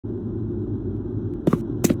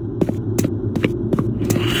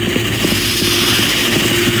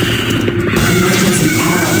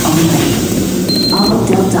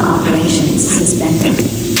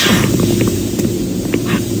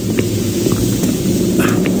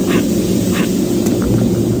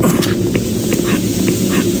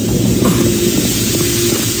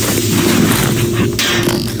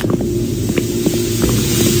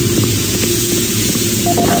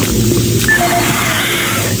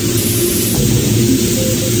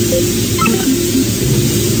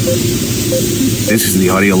This is the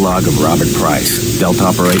audio log of Robert Price, Delta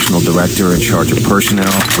Operational Director in charge of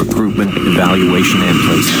personnel, recruitment, evaluation, and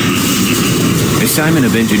placement. Assignment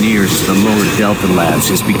of engineers to the lower Delta labs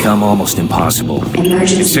has become almost impossible. In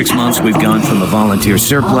 6 months, we've gone from a volunteer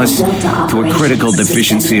surplus to a critical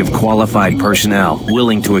deficiency of qualified personnel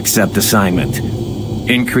willing to accept assignment.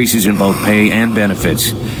 Increases in both pay and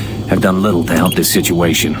benefits have done little to help this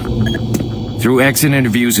situation. Through exit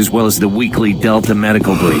interviews as well as the weekly Delta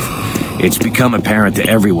medical brief, it's become apparent to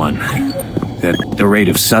everyone that the rate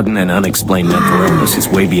of sudden and unexplained mental illness is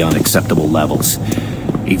way beyond acceptable levels,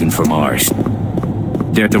 even for Mars.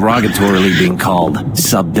 They're derogatorily being called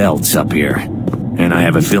sub-delts up here, and I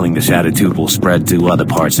have a feeling this attitude will spread to other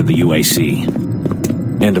parts of the UAC.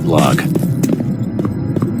 End of log.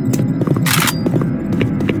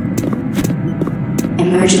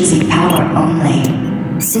 Emergency power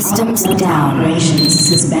only. Systems down. Operations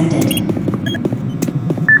suspended.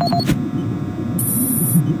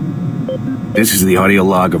 This is the audio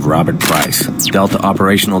log of Robert Price, Delta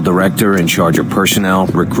Operational Director in charge of personnel,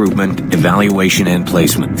 recruitment, evaluation, and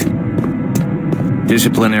placement.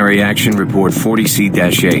 Disciplinary Action Report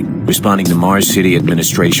 40C-8, responding to Mars City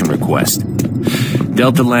Administration request.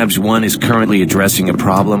 Delta Labs 1 is currently addressing a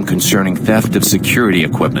problem concerning theft of security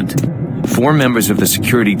equipment. 4 members of the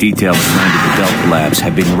security detail assigned to the Delta Labs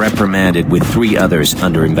have been reprimanded with 3 others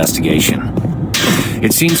under investigation.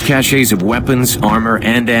 It seems caches of weapons, armor,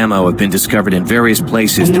 and ammo have been discovered in various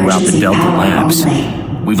places throughout the Delta Labs.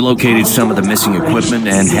 We've located some of the missing equipment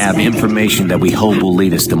and have information that we hope will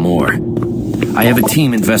lead us to more. I have a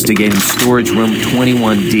team investigating storage room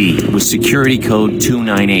 21D with security code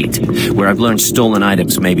 298, where I've learned stolen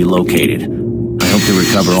items may be located. I hope to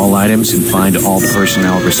recover all items and find all the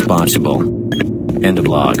personnel responsible. End of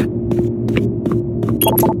log.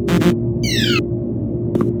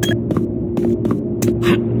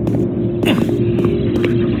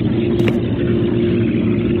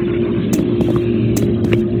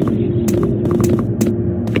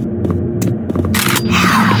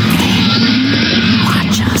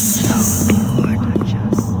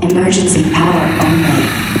 Emergency power only.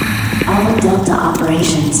 All Delta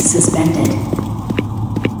operations suspended.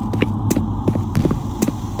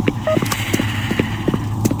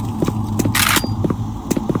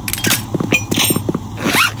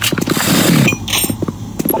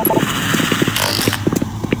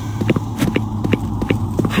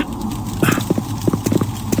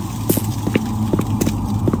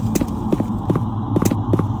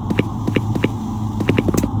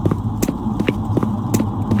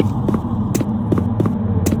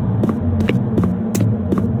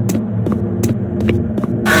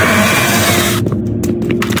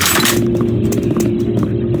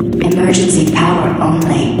 Emergency power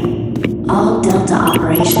only. All Delta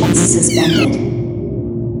operations suspended.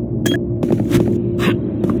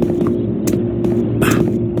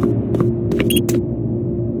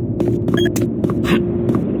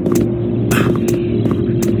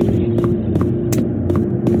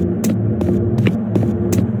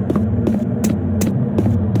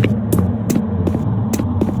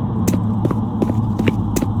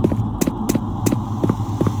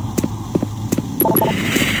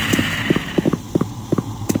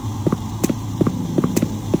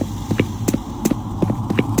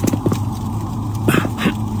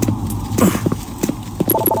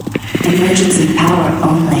 Emergency power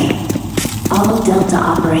only. All Delta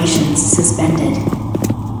operations suspended.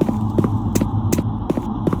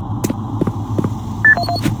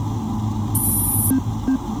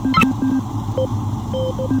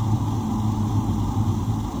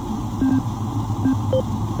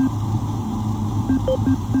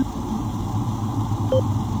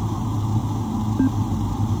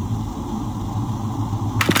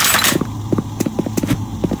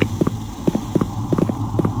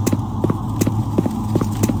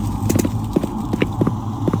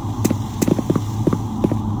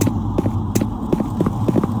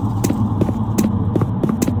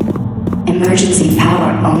 Emergency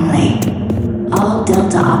power only. All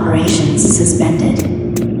Delta operations suspended.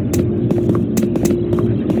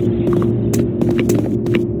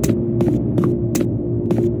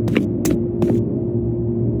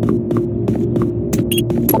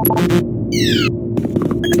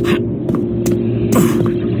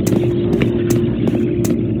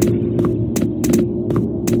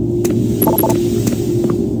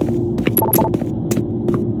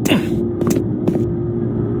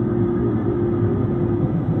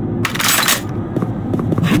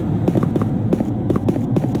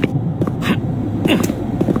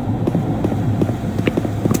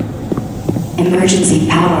 Emergency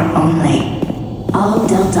power only. All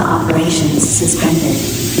Delta operations suspended.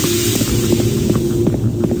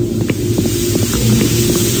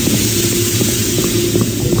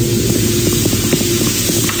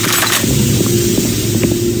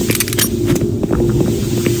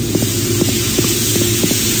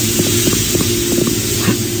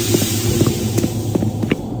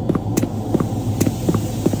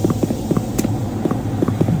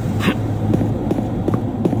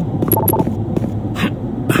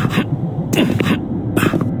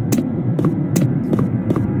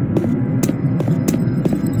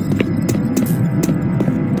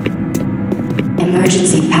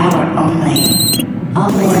 power only. All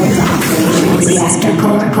board operations. Reactor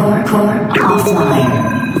core offline.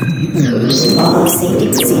 Follow safety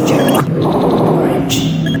procedure. Orange.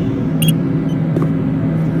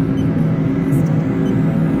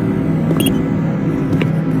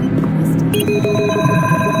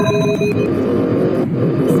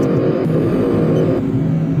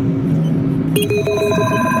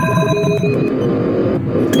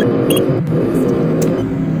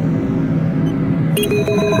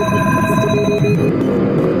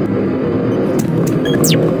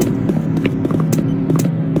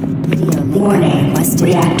 Warning,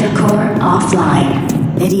 reactor core offline.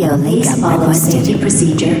 Video link Please up follow requested. safety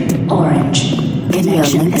procedure. Orange. Video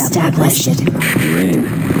Connection link up established. requested. Green,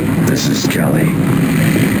 this is Kelly.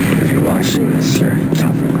 If you're watching this, you're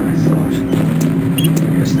tougher than I thought.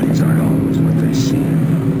 I guess things aren't always what they seem.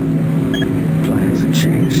 Plans have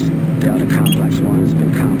changed. Delta Complex 1 has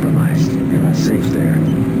been compromised. You're not safe there.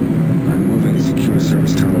 I'm moving to Secure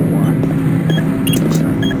Service Tunnel 1.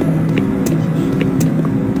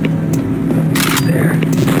 There.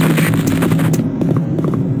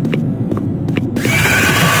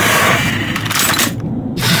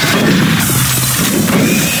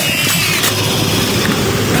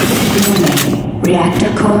 Reactor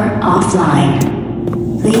core offline.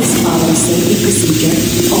 Please follow safety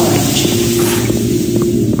procedure. Orange.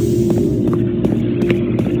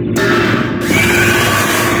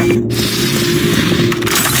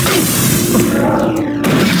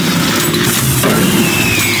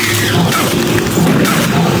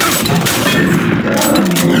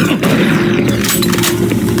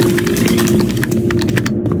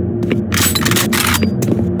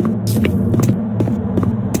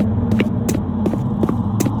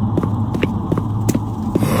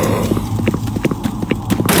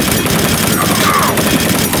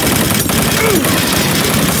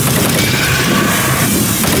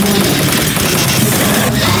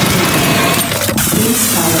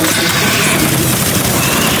 Please follow safety procedure.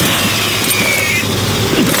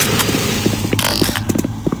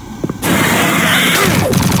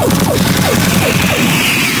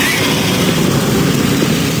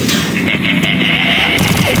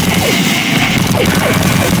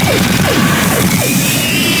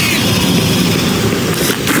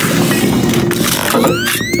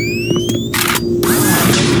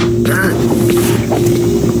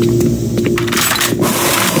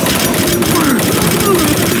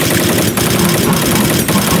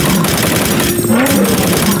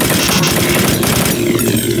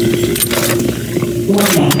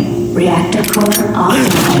 Warning, reactor core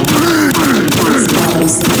offline. Please follow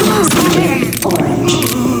safety procedure. Orange.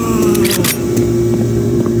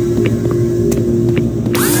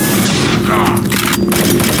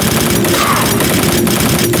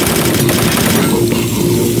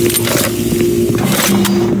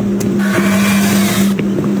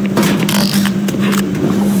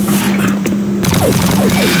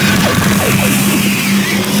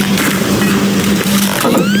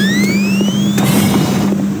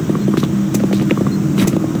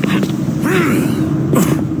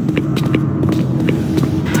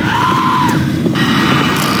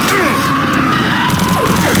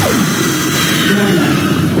 Warning,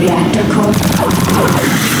 reactor core offline.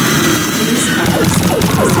 Please follow safety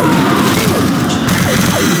procedure.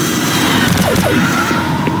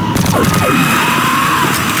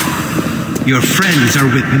 Your friends are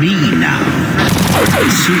with me now.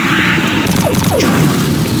 Soon.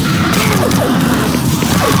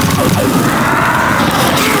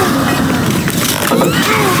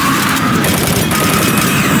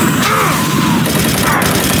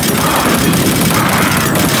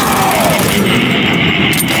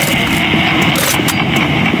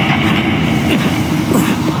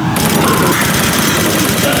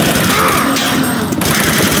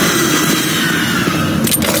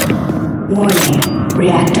 Warning,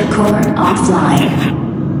 reactor core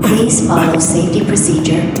offline. Please follow safety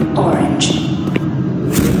procedure. Orange.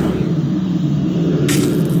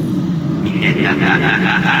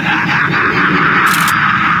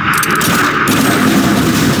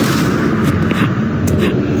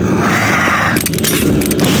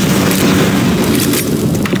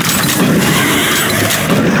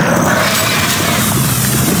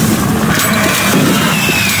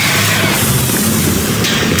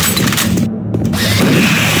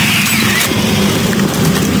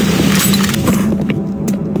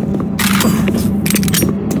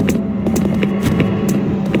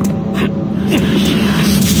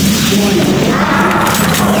 Warning,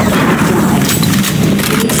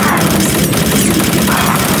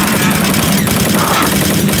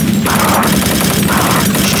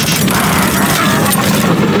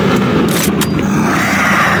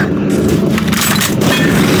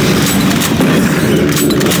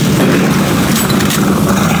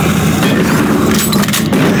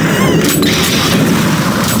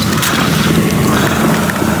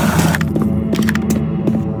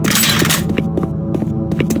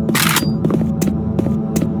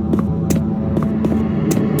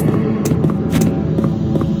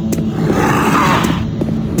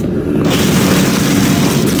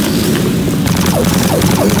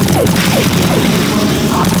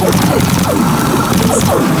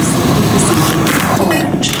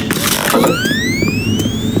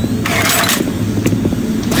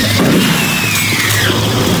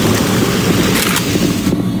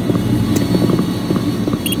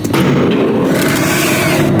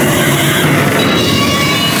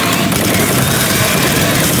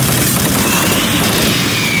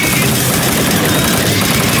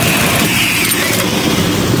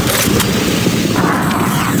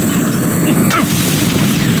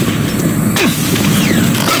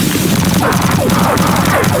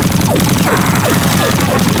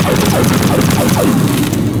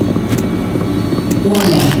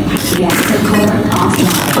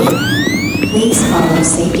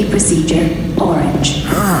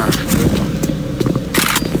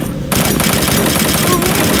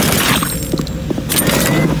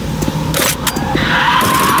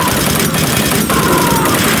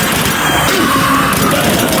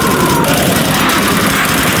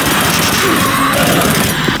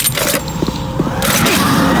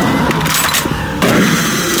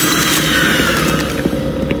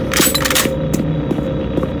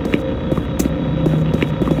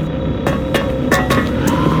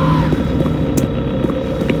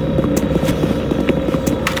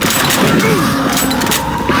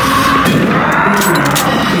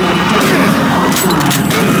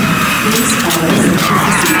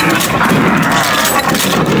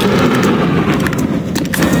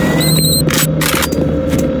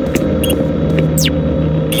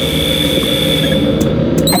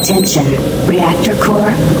 Attention, reactor core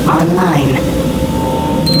online.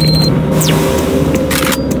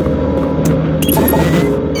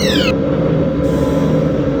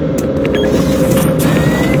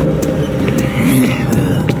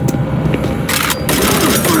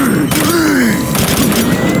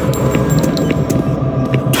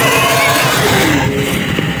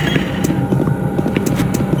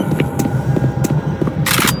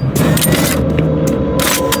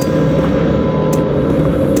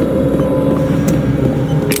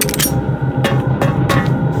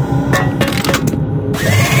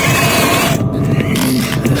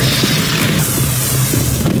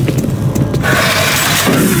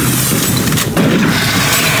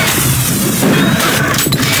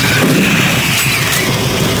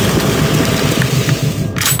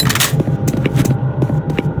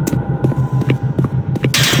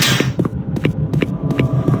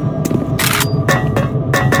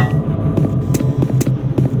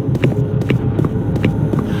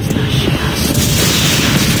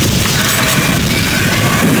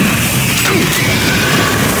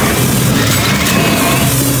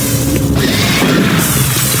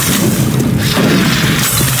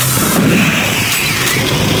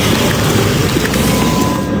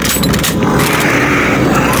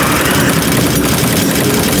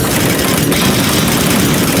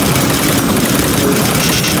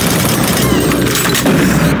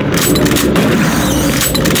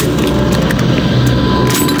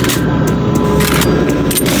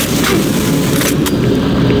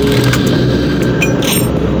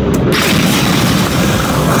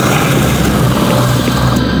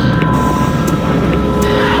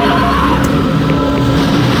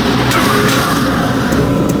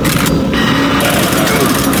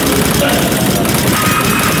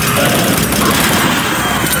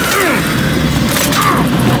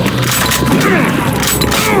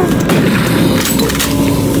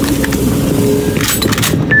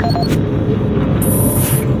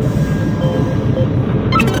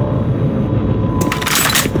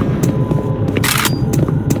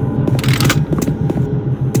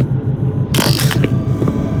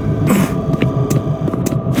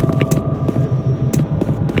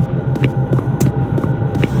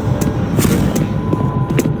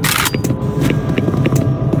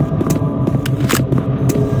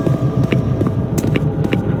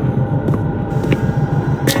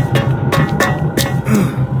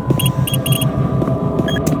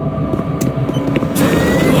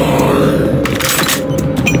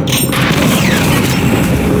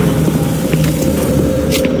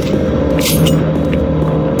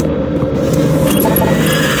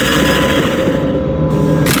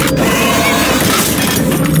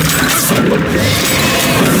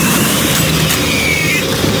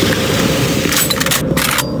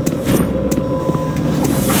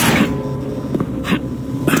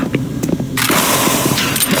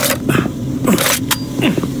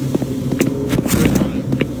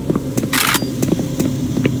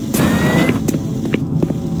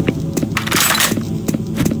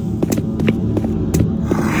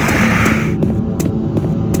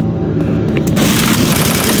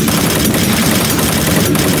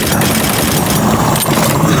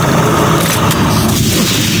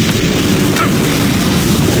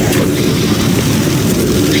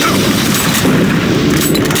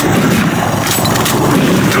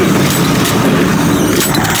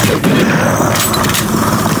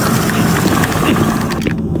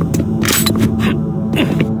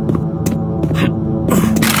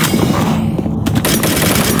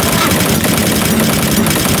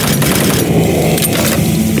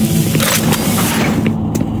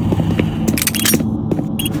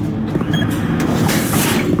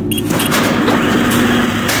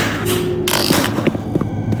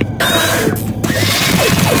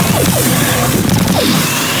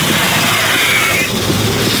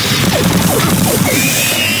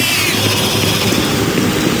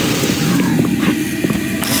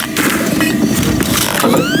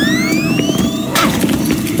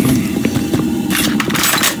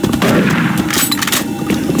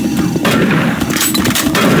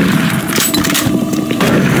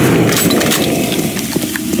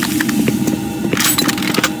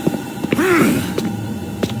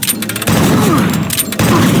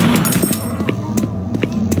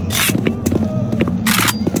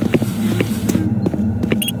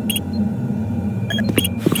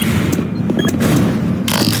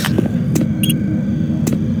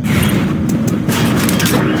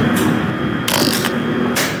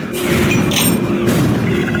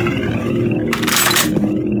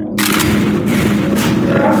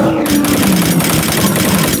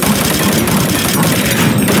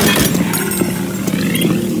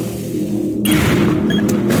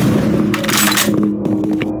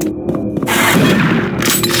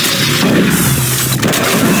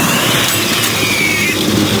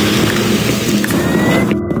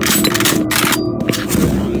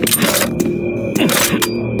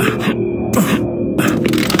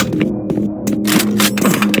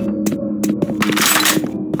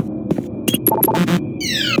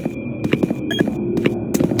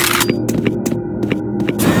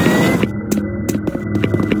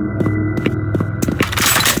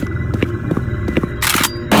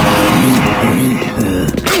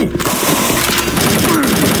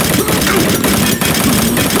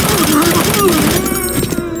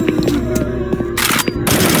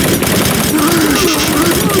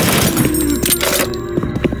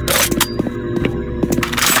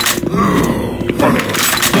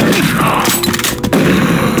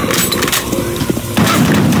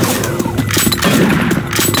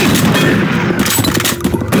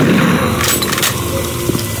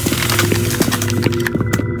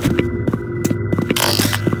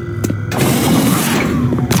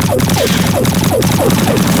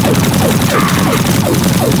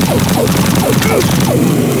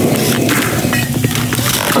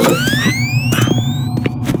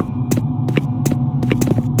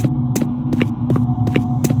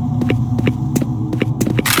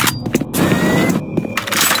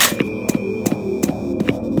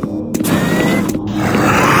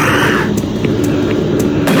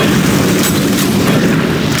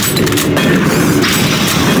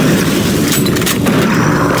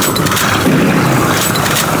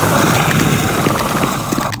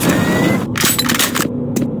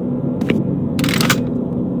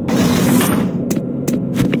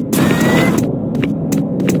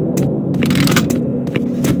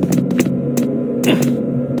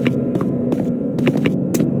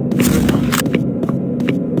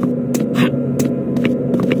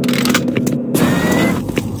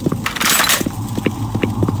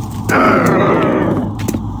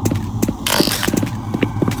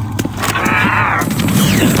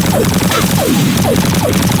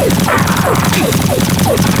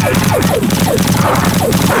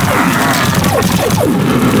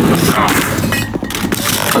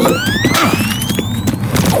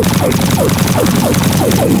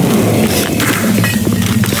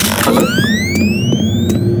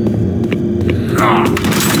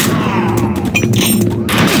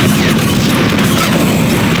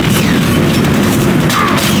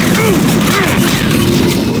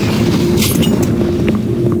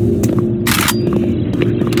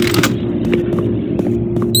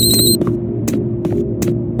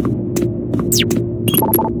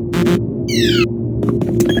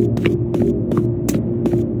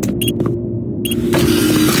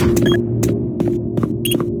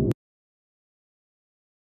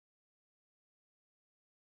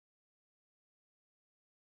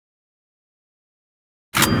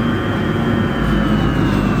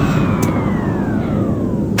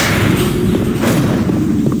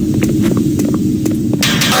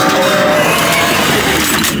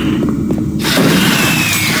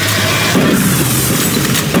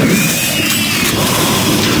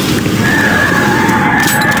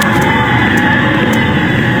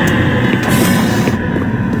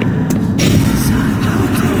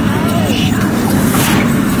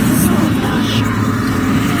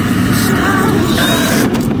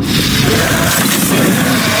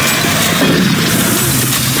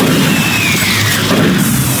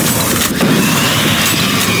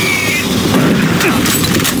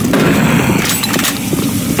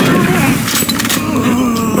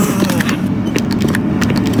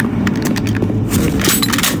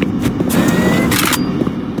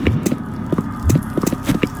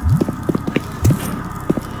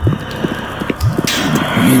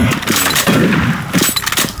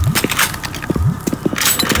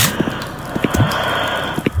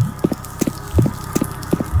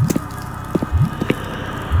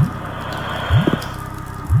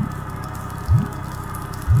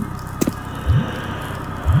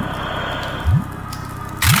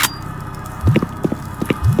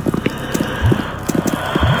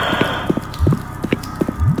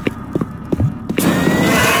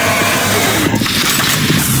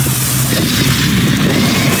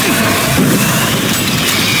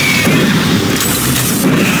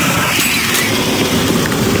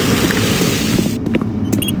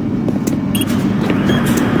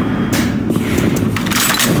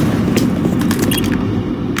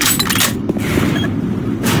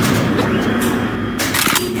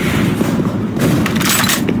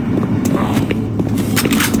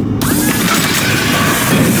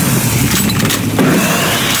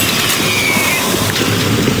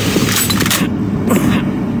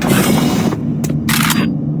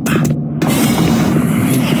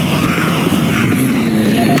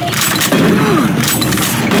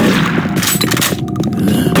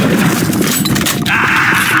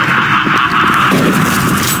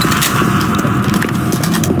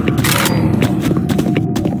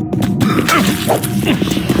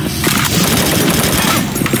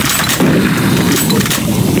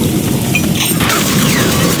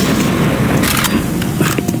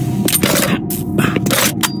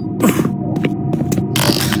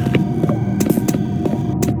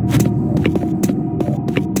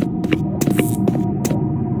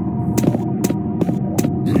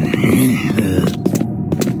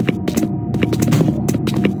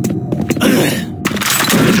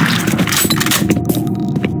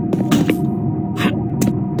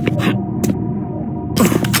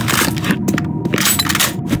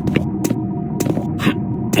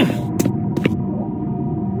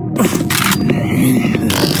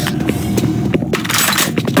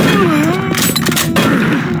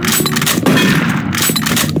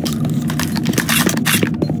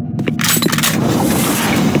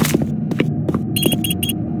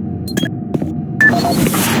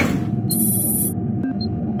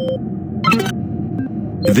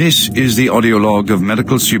 This is the audio log of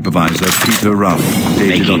Medical Supervisor Peter Rowley,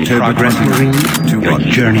 dated October 20, Your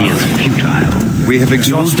journey is futile. We have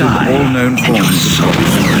exhausted all known forms of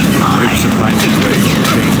poison in hopes of finding ways to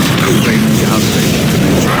change the strange outbreak of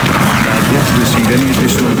dementia. I have yet to receive any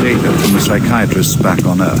additional data from the psychiatrists back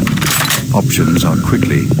on Earth. Options are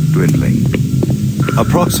quickly dwindling.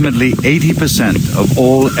 Approximately 80% of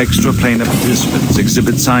all extraplanar participants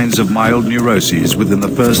exhibit signs of mild neuroses within the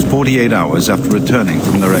first 48 hours after returning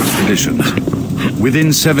from their expeditions.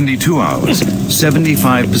 Within 72 hours,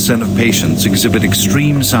 75% of patients exhibit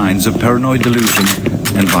extreme signs of paranoid delusion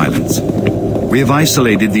and violence. We have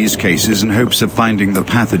isolated these cases in hopes of finding the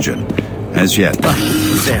pathogen. As yet.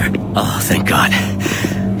 There. Oh, thank God.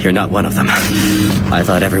 You're not one of them. I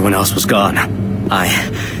thought everyone else was gone.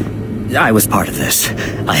 I was part of this.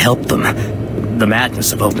 I helped them. The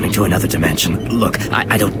madness of opening to another dimension. Look,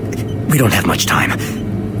 we don't have much time.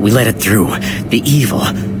 We let it through. The evil,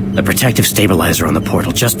 the protective stabilizer on the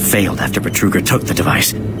portal just failed after Betruger took the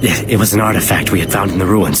device. It was an artifact we had found in the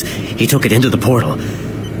ruins. He took it into the portal,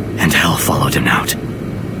 and hell followed him out.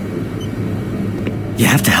 You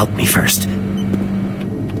have to help me first.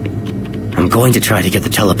 I'm going to try to get the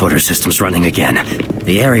teleporter systems running again.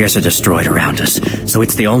 The areas are destroyed around us, so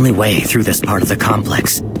it's the only way through this part of the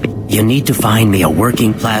complex. You need to find me a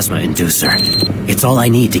working plasma inducer. It's all I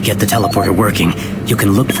need to get the teleporter working. You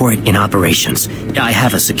can look for it in operations. I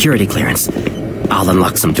have a security clearance. I'll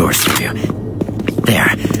unlock some doors for you.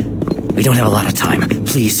 There. We don't have a lot of time.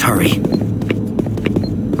 Please hurry.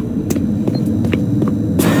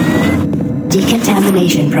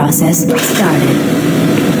 Decontamination process started.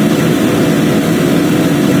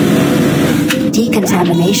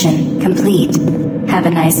 Decontamination complete. Have a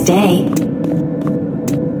nice day.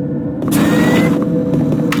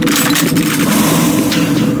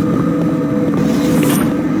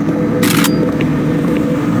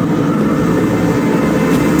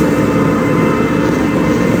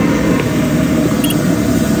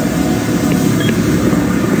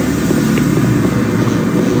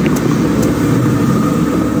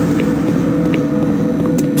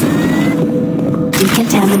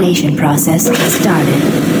 Decontamination process started.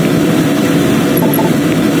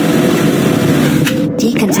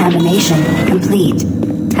 Decontamination complete.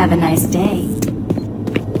 Have a nice day.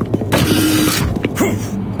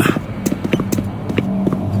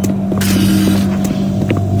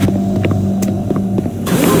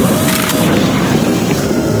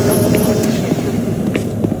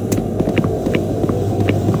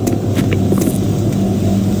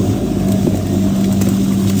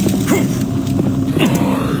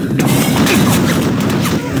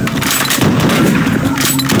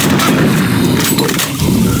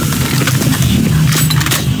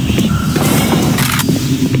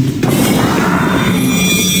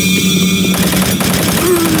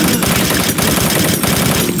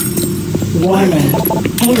 Warning.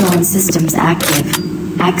 Payload systems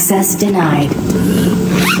active. Access denied.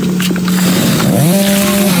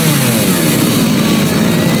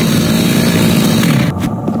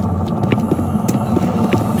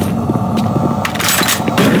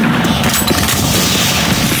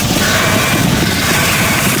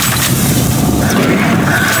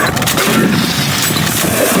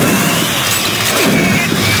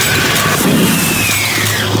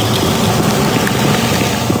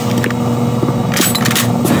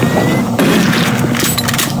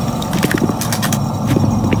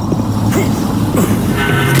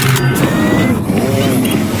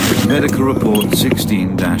 Medical report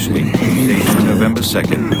 16-8, dated November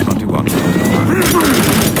 2nd, 21.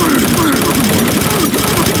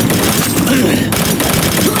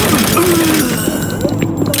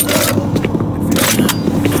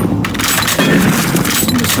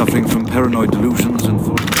 Suffering from paranoid delusions and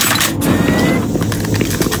full.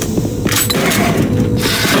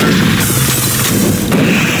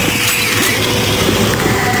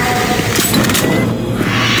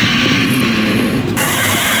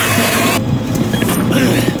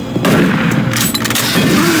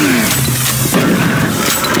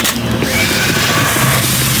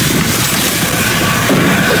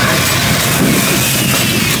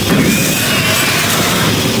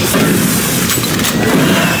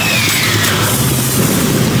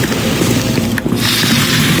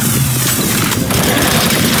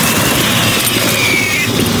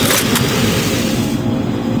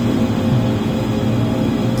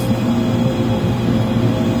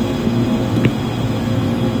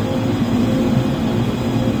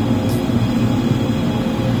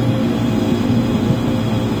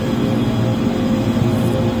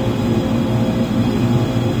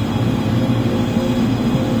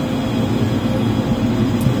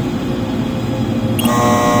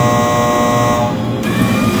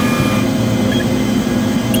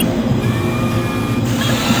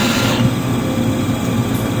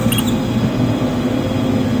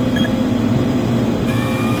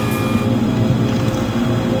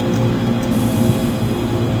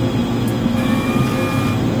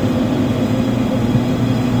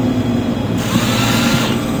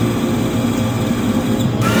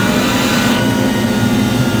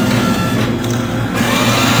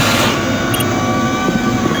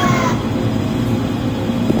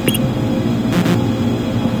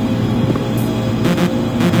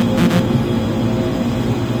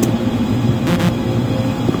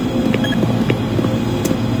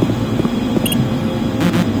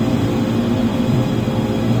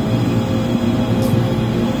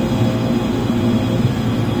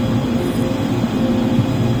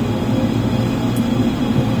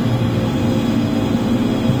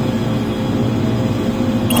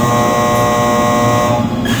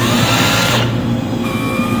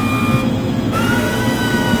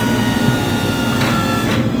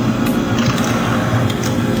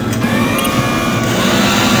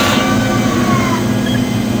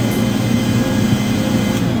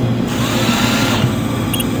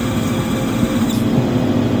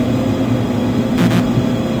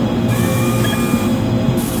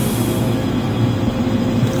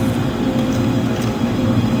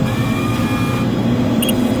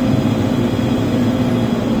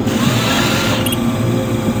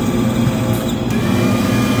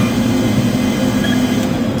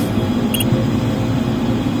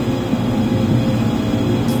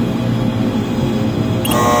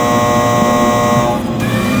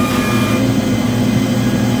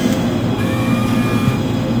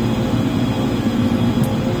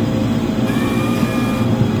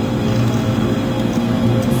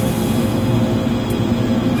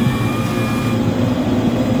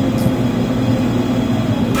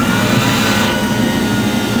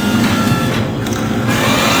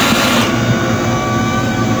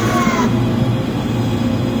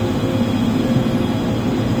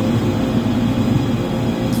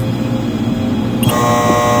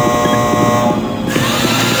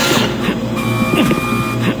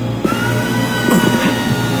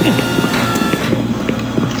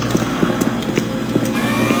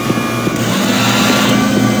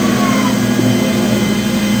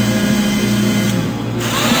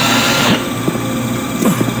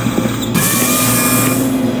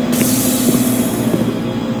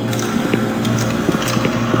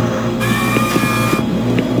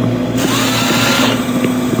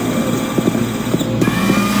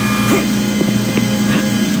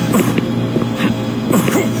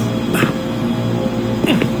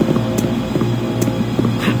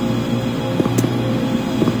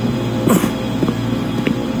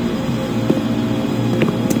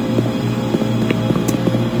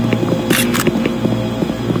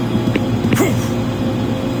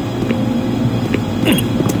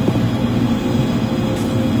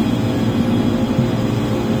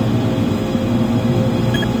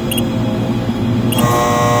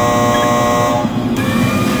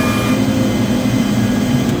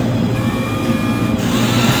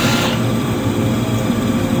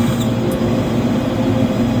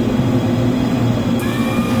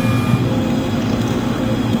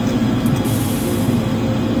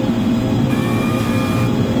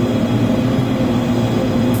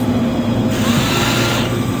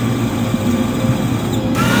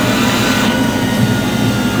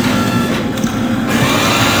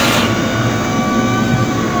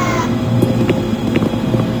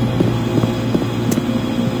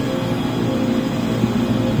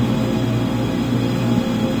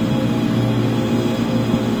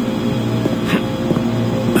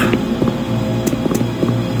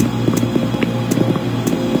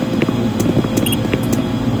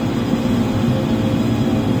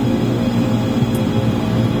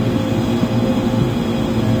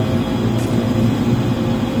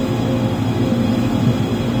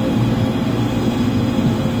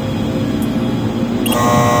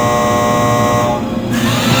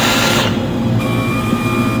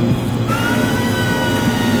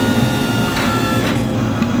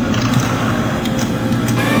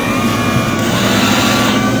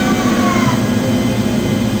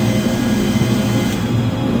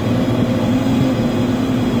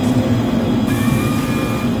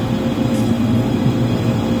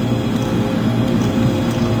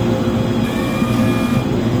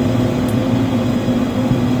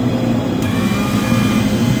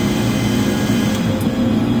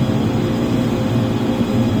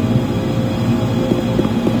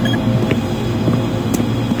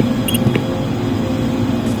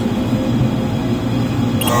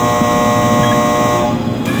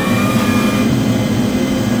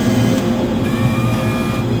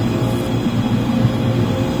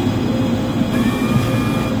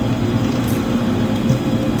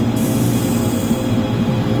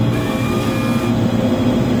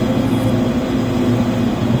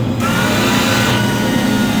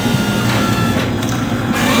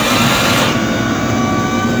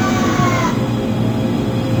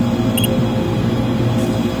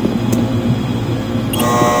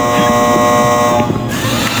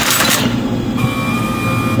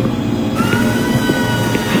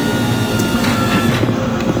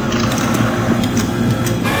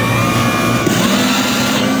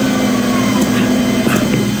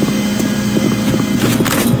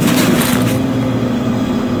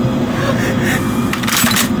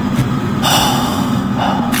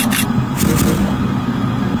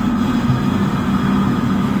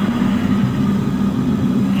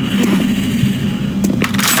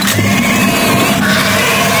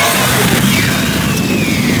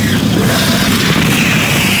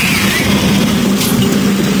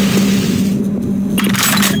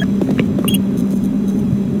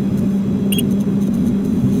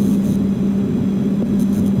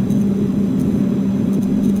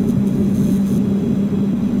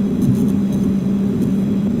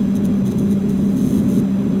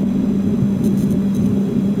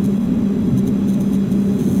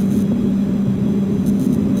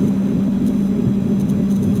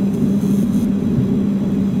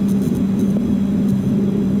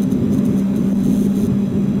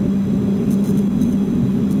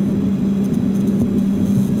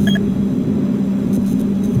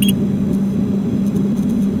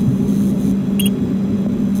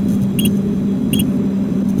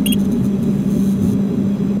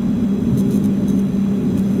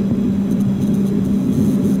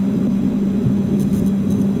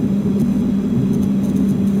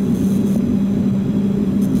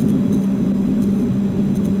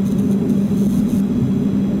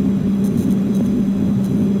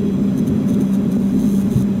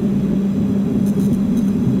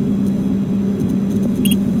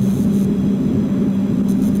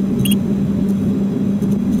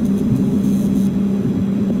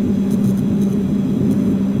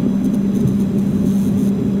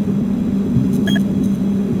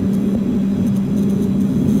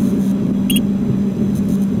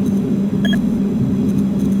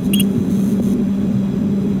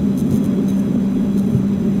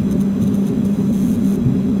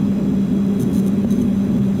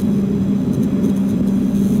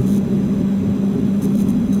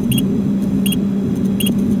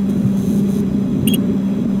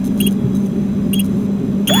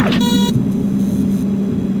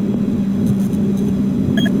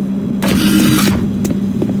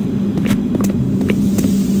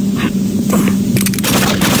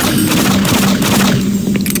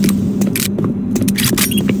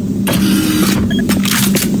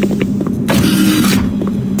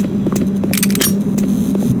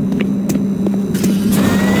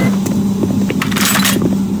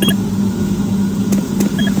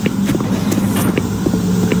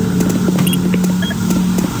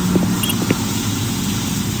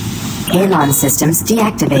 Halon systems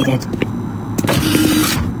deactivated.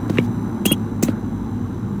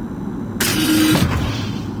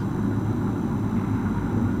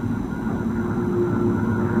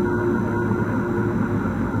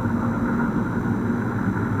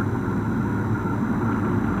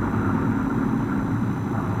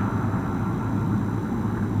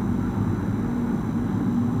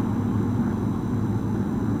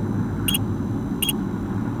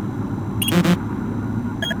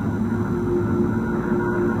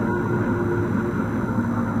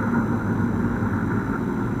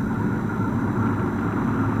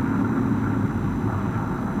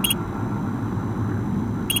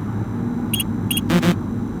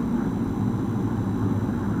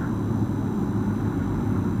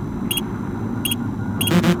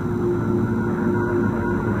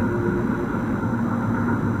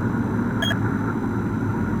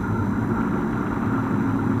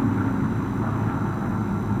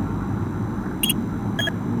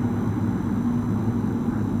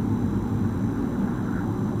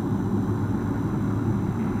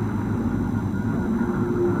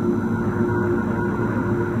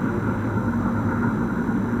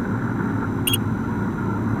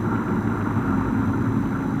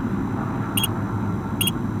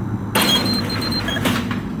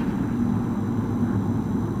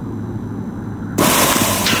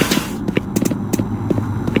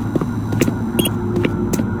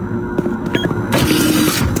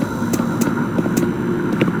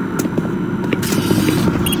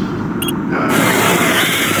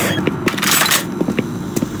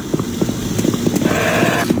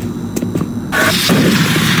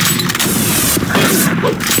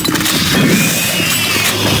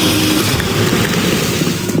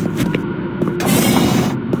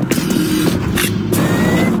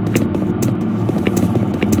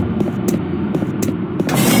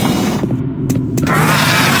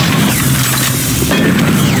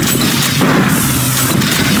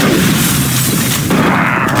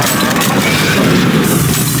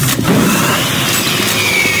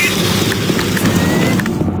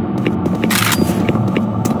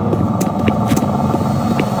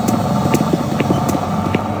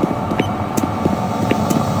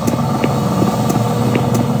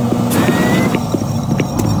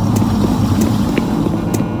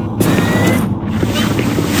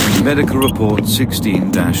 Medical Report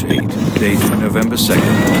 16-8, dated November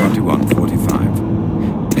 2nd,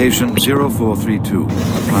 2145. Patient 0432,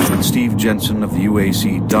 Private Steve Jensen of the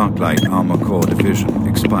UAC Darklight Armor Corps Division,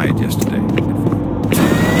 expired yesterday.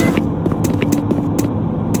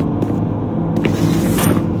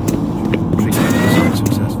 Treatment was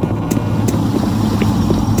unsuccessful.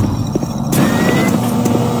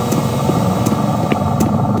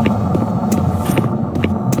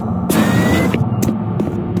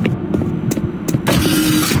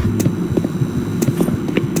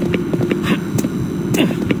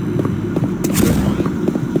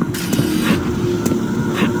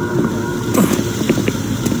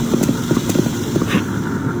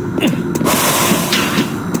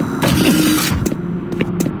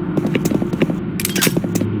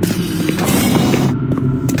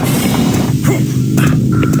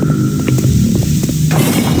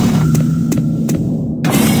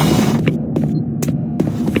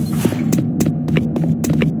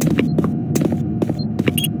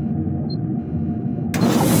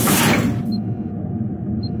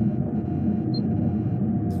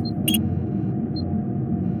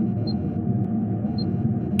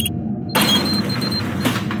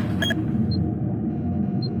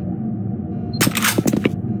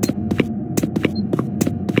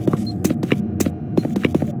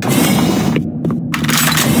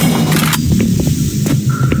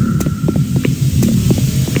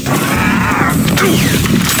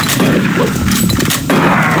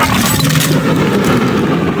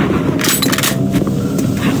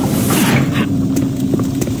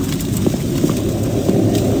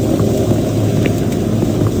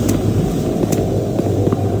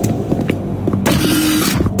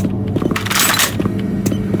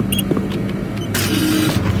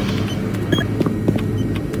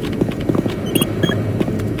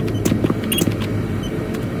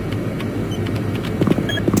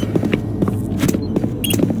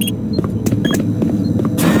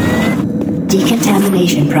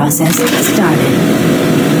 Decontamination process started.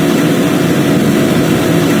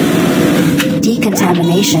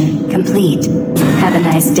 Decontamination complete. Have a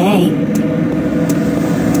nice day.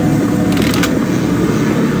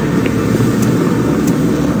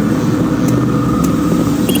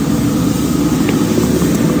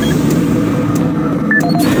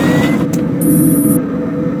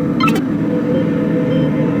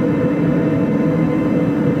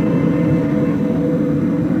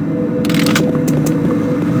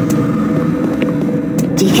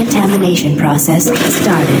 decontamination process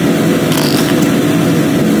started.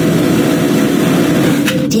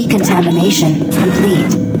 Decontamination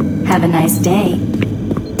complete. Have a nice day.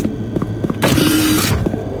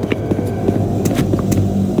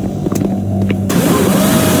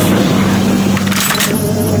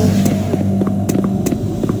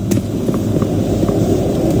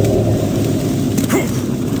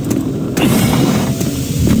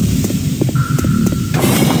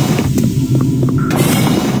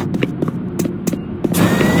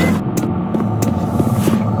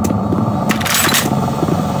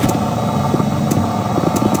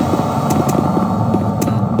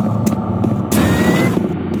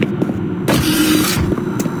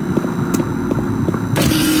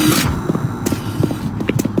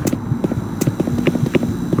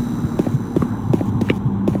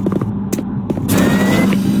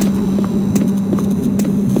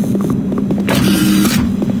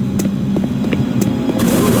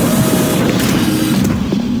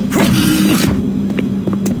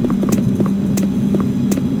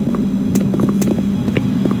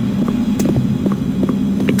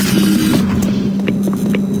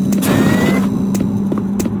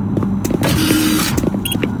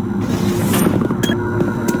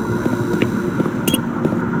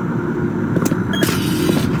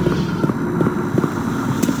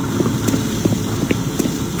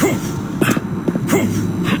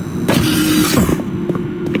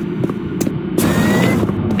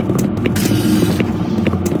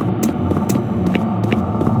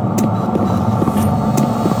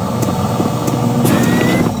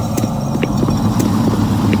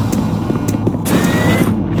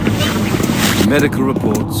 Medical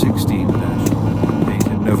report 16-,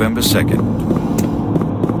 dated November 2nd.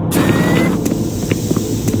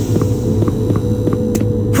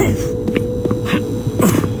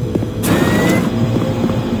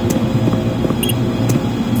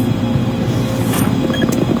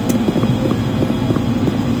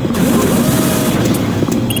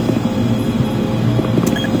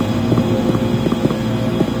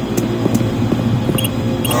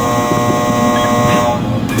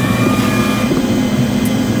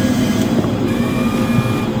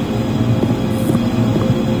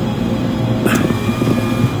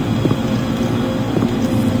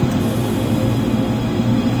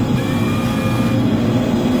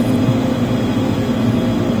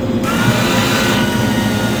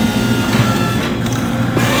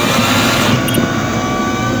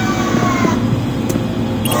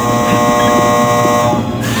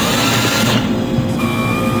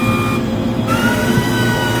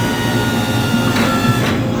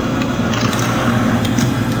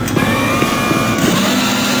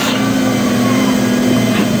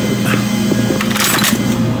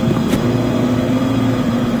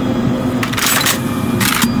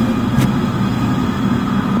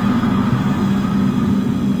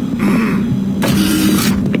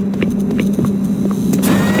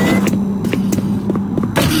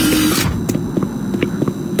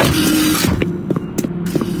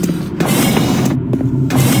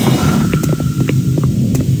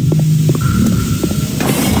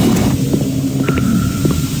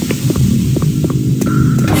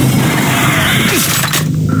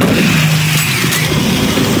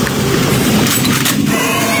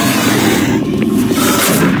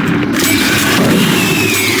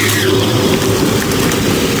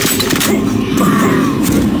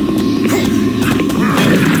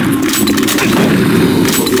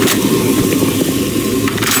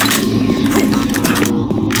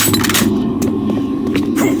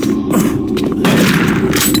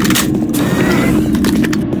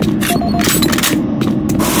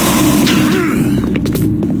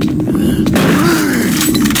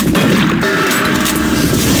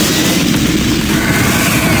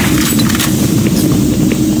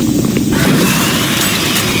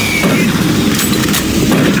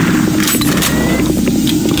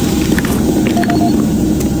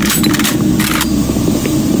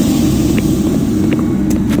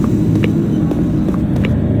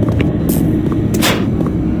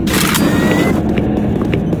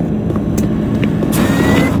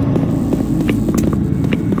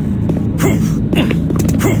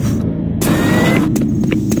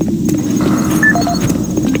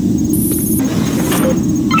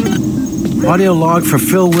 Audio log for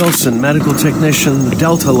Phil Wilson, medical technician,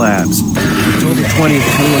 Delta Labs, October 20th,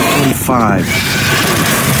 2025.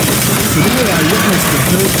 Today I witnessed the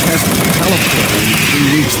third test of the teleporter in the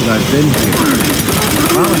 3 weeks that I've been here.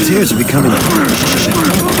 Volunteers are becoming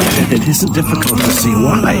and it isn't difficult to see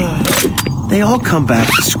why. They all come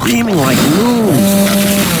back screaming like loons.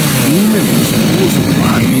 Demons, pools of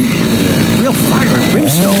blood, real fire and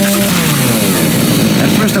brimstone. At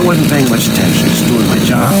first I wasn't paying much attention, just doing my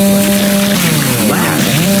job.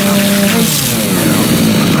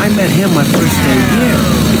 I met him my first day here.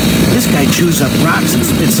 This guy chews up rocks and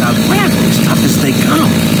spits out gravel as tough as they come.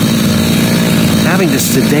 Having to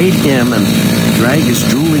sedate him and drag his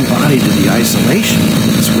drooling body to the isolation,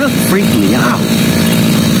 it's really freaked me out.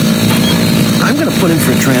 I'm gonna put in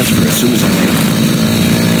for a transfer as soon as I make it.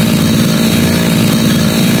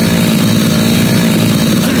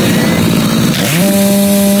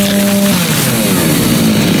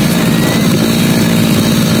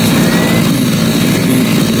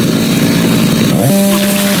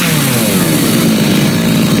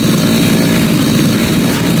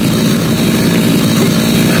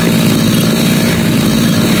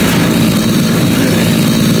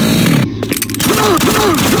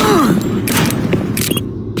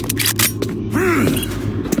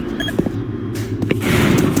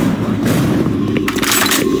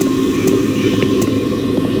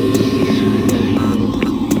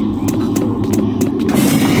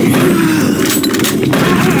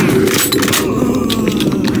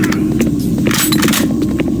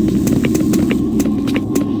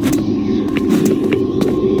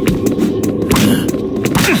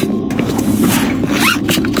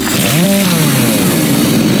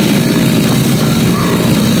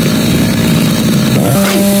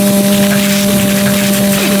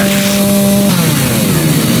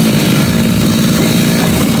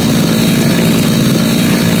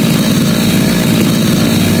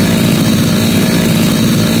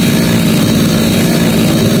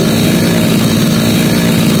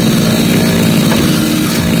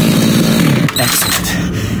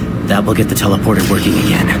 We'll get the teleporter working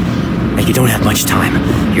again. And you don't have much time.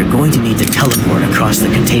 You're going to need to teleport across the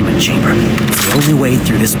containment chamber. It's the only way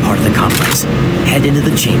through this part of the complex. Head into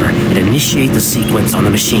the chamber and initiate the sequence on the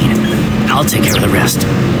machine. I'll take care of the rest.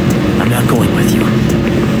 I'm not going with you.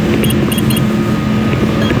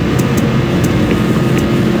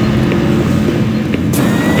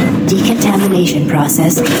 Decontamination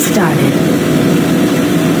process started.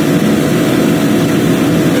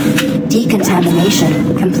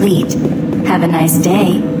 Decontamination complete. Have a nice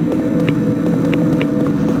day.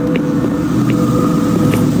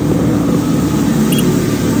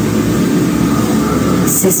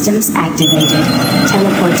 Systems activated.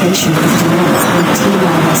 Teleportation is commenced in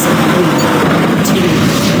T-3,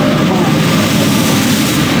 2, 1.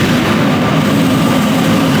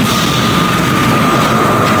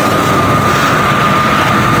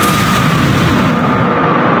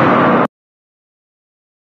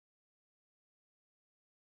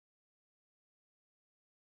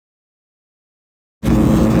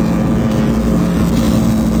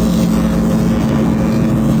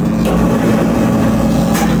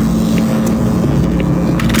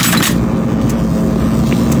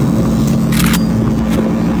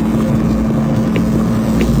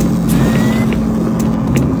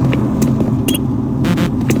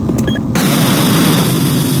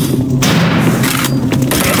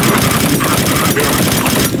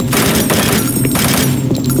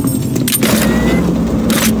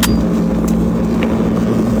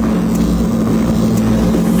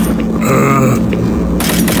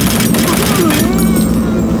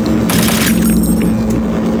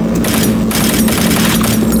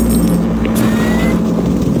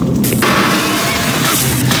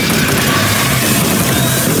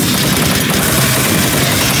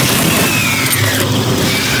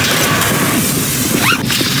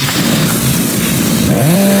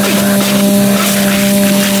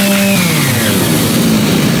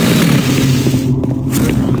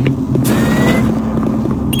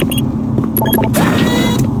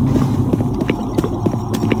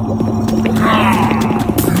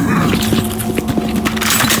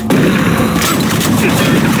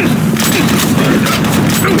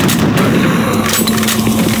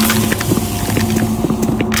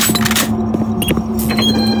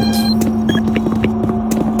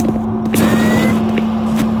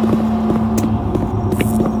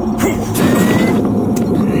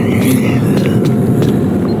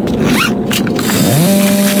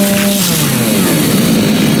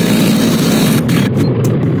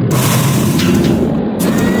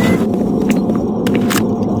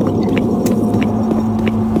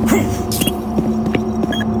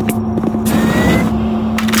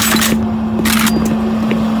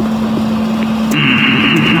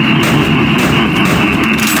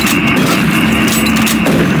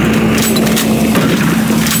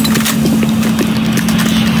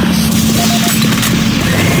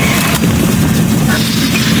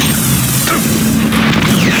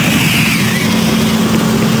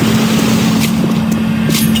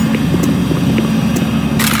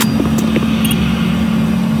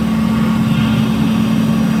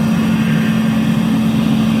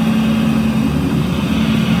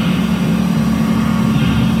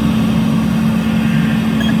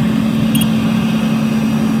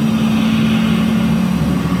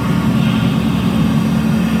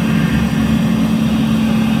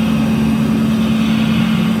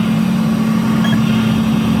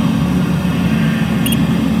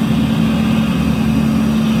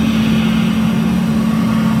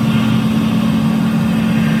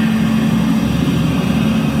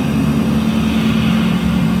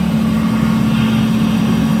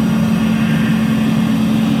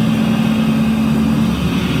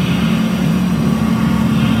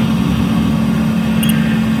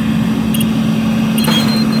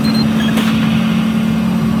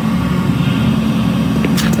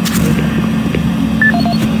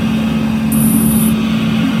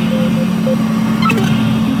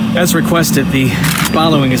 As requested, the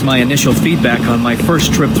following is my initial feedback on my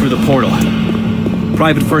first trip through the portal.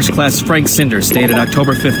 Private First Class Frank Cinders, dated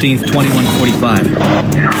October 15th, 2145. I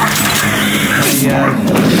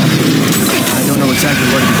don't know exactly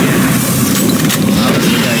where to begin.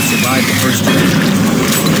 Obviously, I survived the first trip.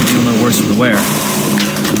 Feel no worse for the wear.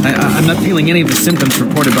 I'm not feeling any of the symptoms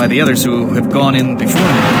reported by the others who have gone in before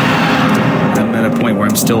me. I'm at a point where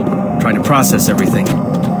I'm still trying to process everything.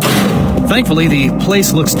 Thankfully, the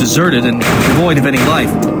place looks deserted and devoid of any life.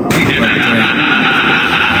 But,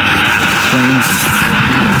 flames,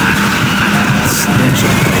 stench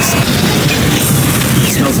of the place.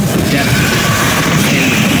 It smells of death, and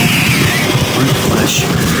burnt flesh.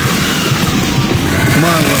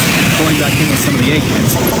 Tomorrow we're going back in with some of the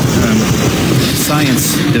ACADs.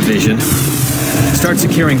 Science Division. Start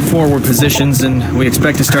securing forward positions, and we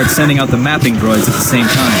expect to start sending out the mapping droids at the same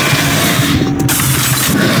time.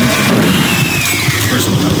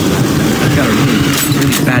 Personally, I've got a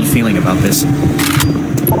really bad feeling about this.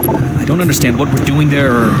 I don't understand what we're doing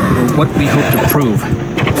there or what we hope to prove.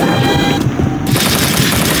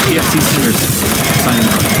 PFC Cinders, signing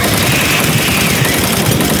out.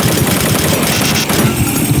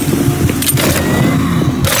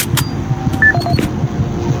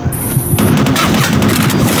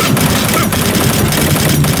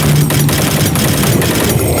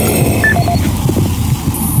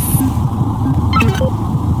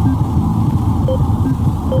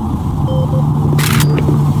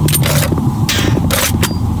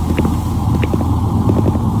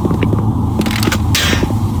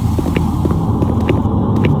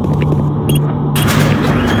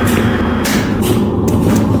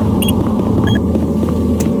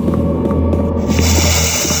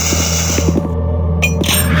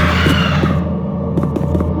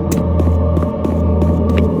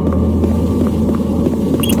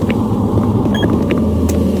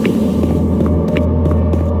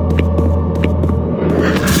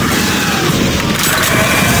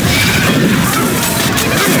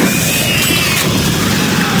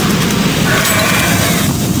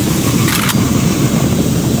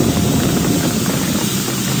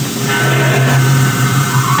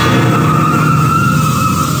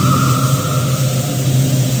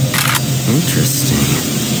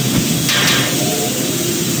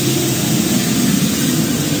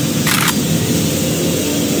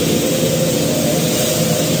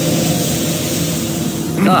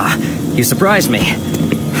 You surprised me.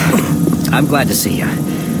 I'm glad to see you.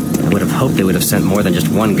 I would have hoped they would have sent more than just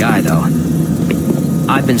one guy, though.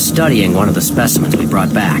 I've been studying one of the specimens we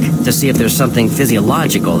brought back to see if there's something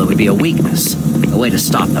physiological that would be a weakness, a way to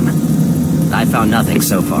stop them. I found nothing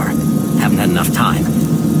so far. Haven't had enough time.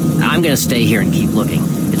 I'm gonna stay here and keep looking.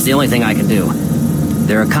 It's the only thing I can do.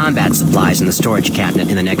 There are combat supplies in the storage cabinet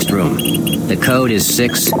in the next room. The code is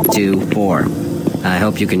 624. I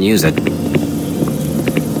hope you can use it.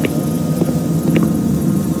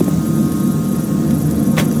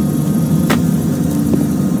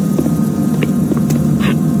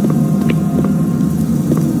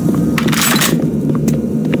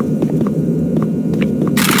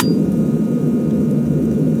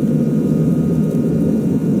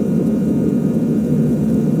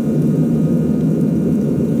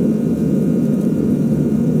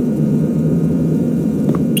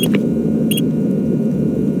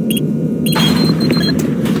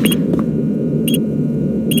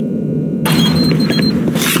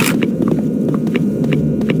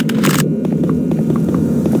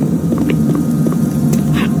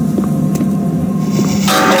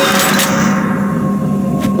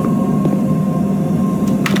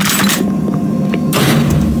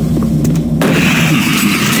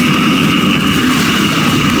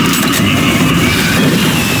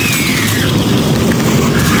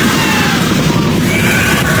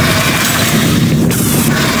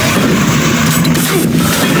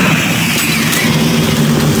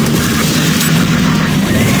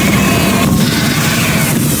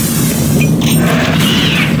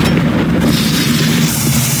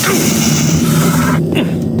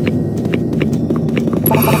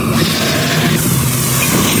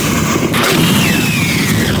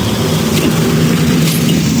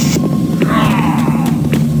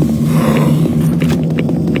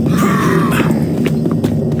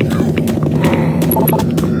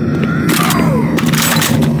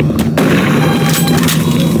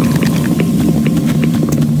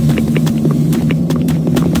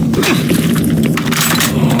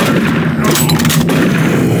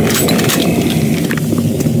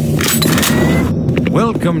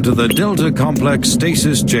 Welcome to the Delta Complex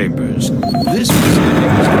Stasis Chambers. This facility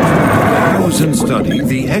is chosen study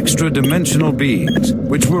the extra-dimensional beings,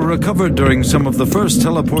 which were recovered during some of the first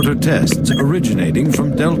teleporter tests originating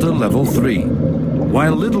from Delta Level 3.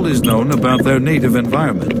 While little is known about their native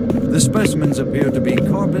environment, the specimens appear to be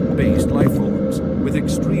carbon-based life forms with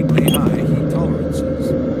extremely high heat tolerances.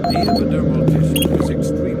 The epidermal tissue is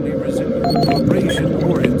extremely resilient to abrasion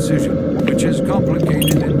or incision, which has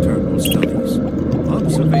complicated internal studies.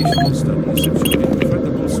 Observational studies have shown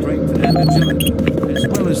incredible strength and agility, as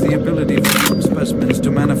well as the ability for some specimens to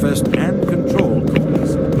manifest and control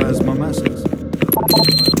coalescent plasma masses. By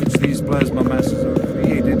which these plasma masses are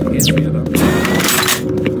created is yet unknown.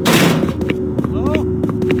 Hello?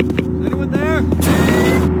 Anyone there?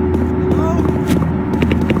 Hello?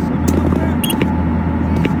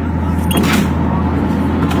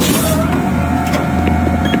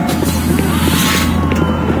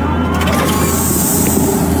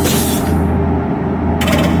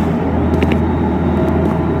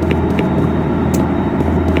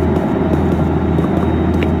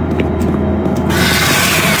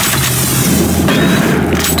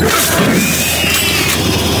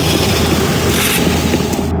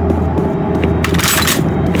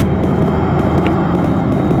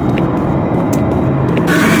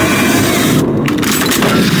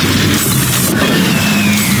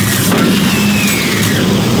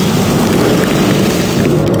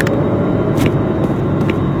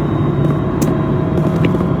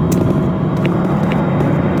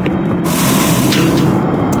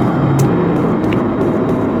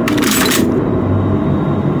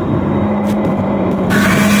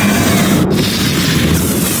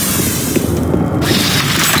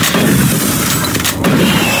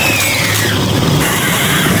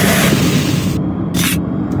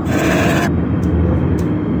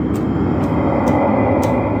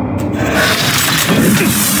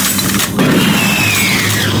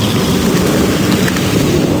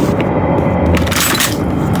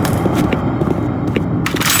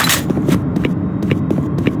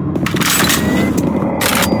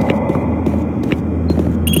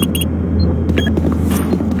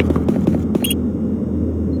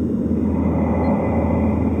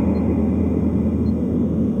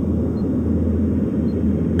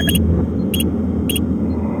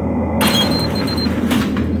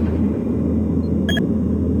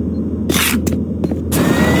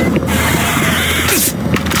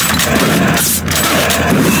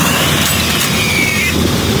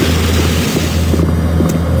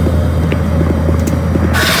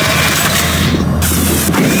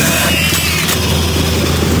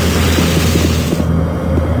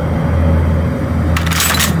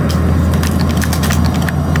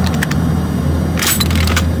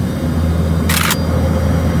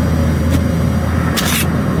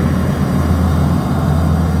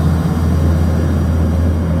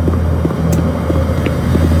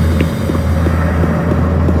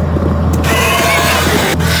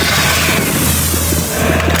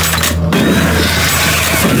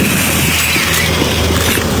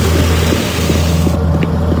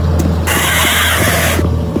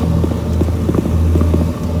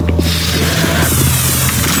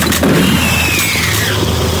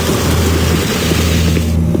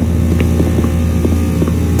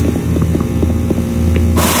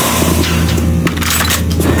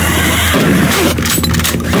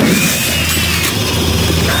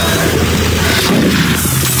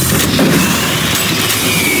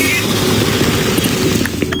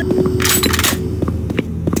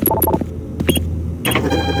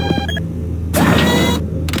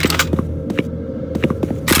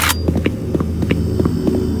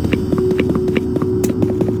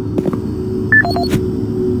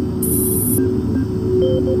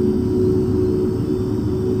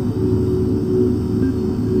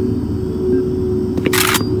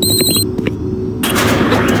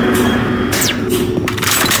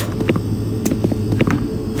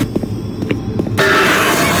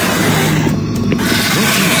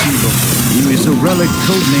 relic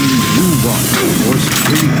codenamed U1, or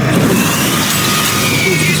Supreme. It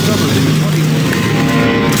was discovered in 20...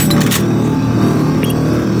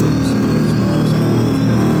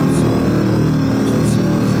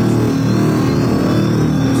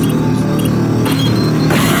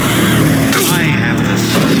 I have the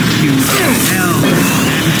you to hell,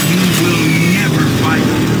 and you will never fight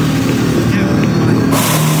it. Never fight it.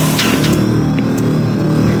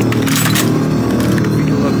 We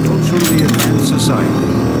feel a culturally advanced society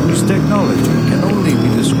whose technology can only be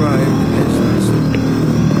described as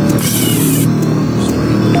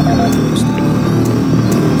strange and interesting.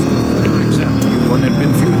 For example, one had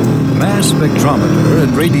been fueled. Mass mass spectrometer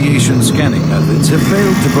and radiation scanning methods have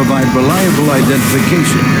failed to provide reliable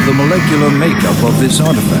identification of the molecular makeup of this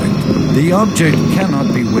artifact. The object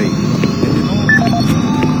cannot be weighed.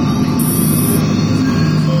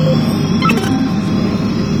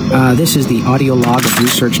 This is the audio log of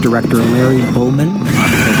Research Director Larry Bowman on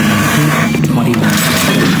October 19, 2019.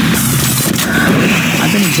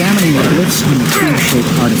 I've been examining the blitz in the cube-shaped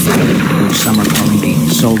artifact, which some are calling the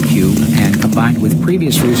Soul Cube, and combined with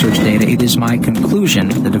previous research data, it is my conclusion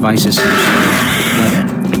the device is weather.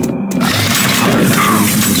 Our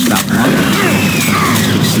solutions will stop longer with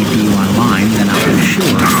the CPU online, then I'll be sure.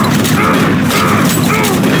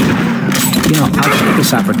 You know, I'll take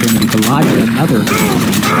this opportunity to lodge another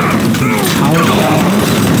power problems.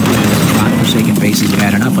 God-forsaken bases have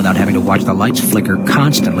had enough without having to watch the lights flicker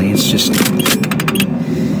constantly. It's just...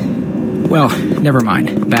 Well, never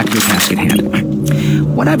mind. Back to the task at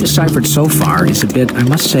hand. What I've deciphered so far is a bit, I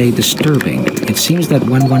must say, disturbing. It seems that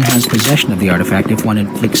when one has possession of the artifact, if one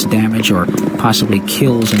inflicts damage or possibly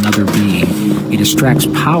kills another being, it extracts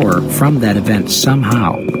power from that event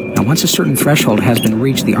somehow. Now, once a certain threshold has been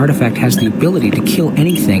reached, the artifact has the ability to kill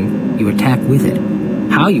anything you attack with it.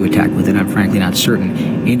 How you attack with it, I'm frankly not certain,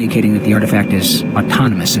 indicating that the artifact is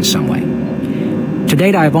autonomous in some way. To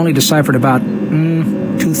date, I have only deciphered about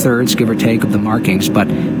 2/3, give or take, of the markings, but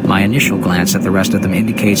my initial glance at the rest of them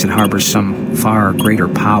indicates it harbors some far greater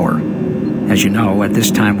power. As you know, at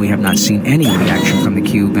this time we have not seen any reaction from the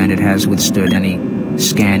cube, and it has withstood any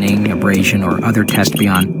scanning, abrasion, or other test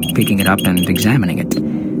beyond picking it up and examining it.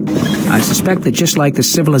 I suspect that just like the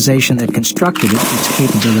civilization that constructed it, its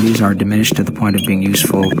capabilities are diminished to the point of being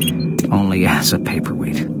useful only as a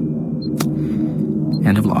paperweight.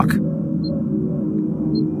 End of log.